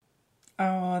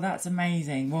 Oh, that's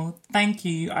amazing. Well, thank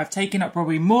you. I've taken up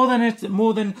probably more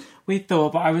than we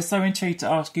thought, but I was so intrigued to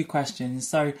ask you questions.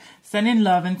 So sending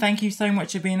love, and thank you so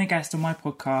much for being a guest on my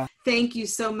podcast. Thank you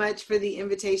so much for the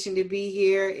invitation to be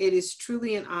here. It is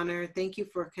truly an honor. Thank you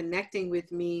for connecting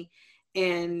with me.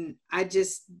 And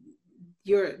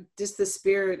you're just the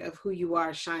spirit of who you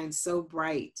are shines so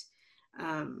bright.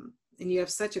 And you have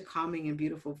such a calming and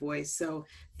beautiful voice. So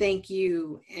thank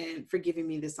you and for giving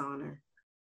me this honor.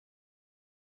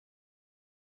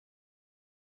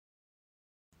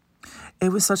 It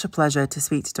was such a pleasure to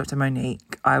speak to Dr.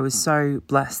 Monique. I was so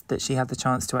blessed that she had the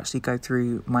chance to actually go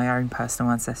through my own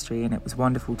personal ancestry, and it was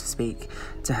wonderful to speak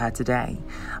to her today.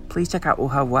 Please check out all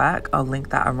her work. I'll link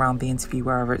that around the interview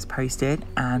wherever it's posted,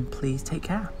 and please take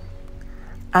care.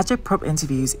 Agitprop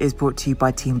Interviews is brought to you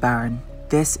by Team Baron.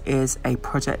 This is a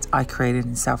project I created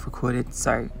and self-recorded,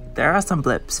 so there are some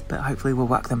blips, but hopefully we'll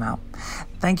work them out.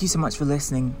 Thank you so much for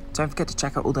listening. Don't forget to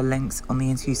check out all the links on the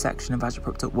interview section of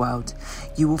agitprop.world.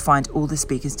 You will find all the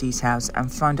speakers' details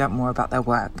and find out more about their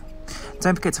work.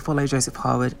 Don't forget to follow Joseph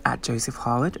Harwood at Joseph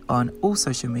Harwood on all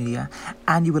social media,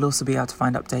 and you will also be able to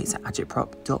find updates at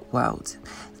agitprop.world.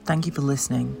 Thank you for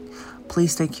listening.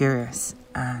 Please stay curious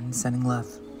and sending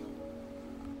love.